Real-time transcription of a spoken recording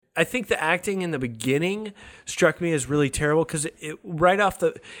I think the acting in the beginning struck me as really terrible because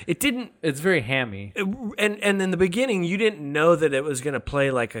it didn't. It's very hammy. And in the beginning, you didn't know that it was going to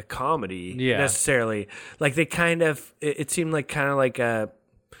play like a comedy necessarily. Like they kind of, it seemed like kind of like a,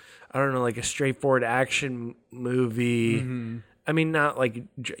 I don't know, like a straightforward action movie. Mm-hmm. I mean, not like,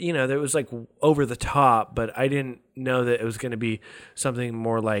 there was like over the top, but I didn't know that it was going to be something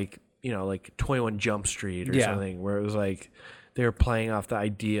more like, like 21 Jump Street or something where it was like, they were playing off the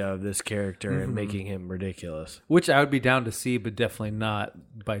idea of this character and making him ridiculous. Which I would be down to see, but definitely not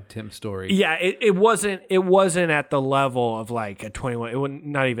by Tim Story. Yeah, it wasn't at the level of like a 21. It wasn't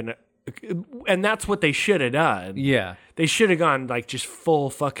not even, and that's what they should have done. Yeah, they should have gone like just full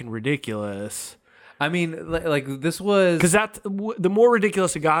fucking ridiculous. I mean, like this was because the more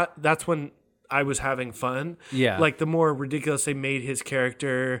ridiculous it got, that's when I was having fun. Yeah. Like the more ridiculous they made his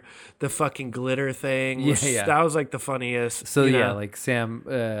character, the fucking glitter thing. That was like the funniest. So like Sam,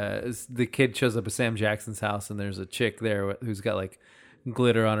 the kid shows up at Sam Jackson's house and there's a chick there who's got like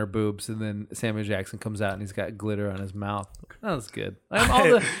glitter on her boobs, and then Samuel Jackson comes out and he's got glitter on his mouth. That was good.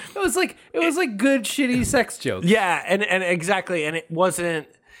 It was like good shitty sex jokes. Yeah, and exactly, and it wasn't.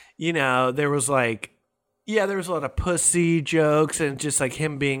 There was like. Yeah, there was a lot of pussy jokes and just like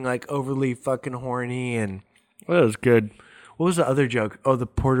him being like overly fucking horny, and that was good. What was the other joke? Oh, the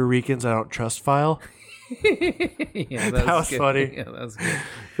Puerto Ricans I don't trust file. Yeah, that was funny. Yeah, that was good.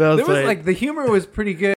 There was like the humor was pretty good.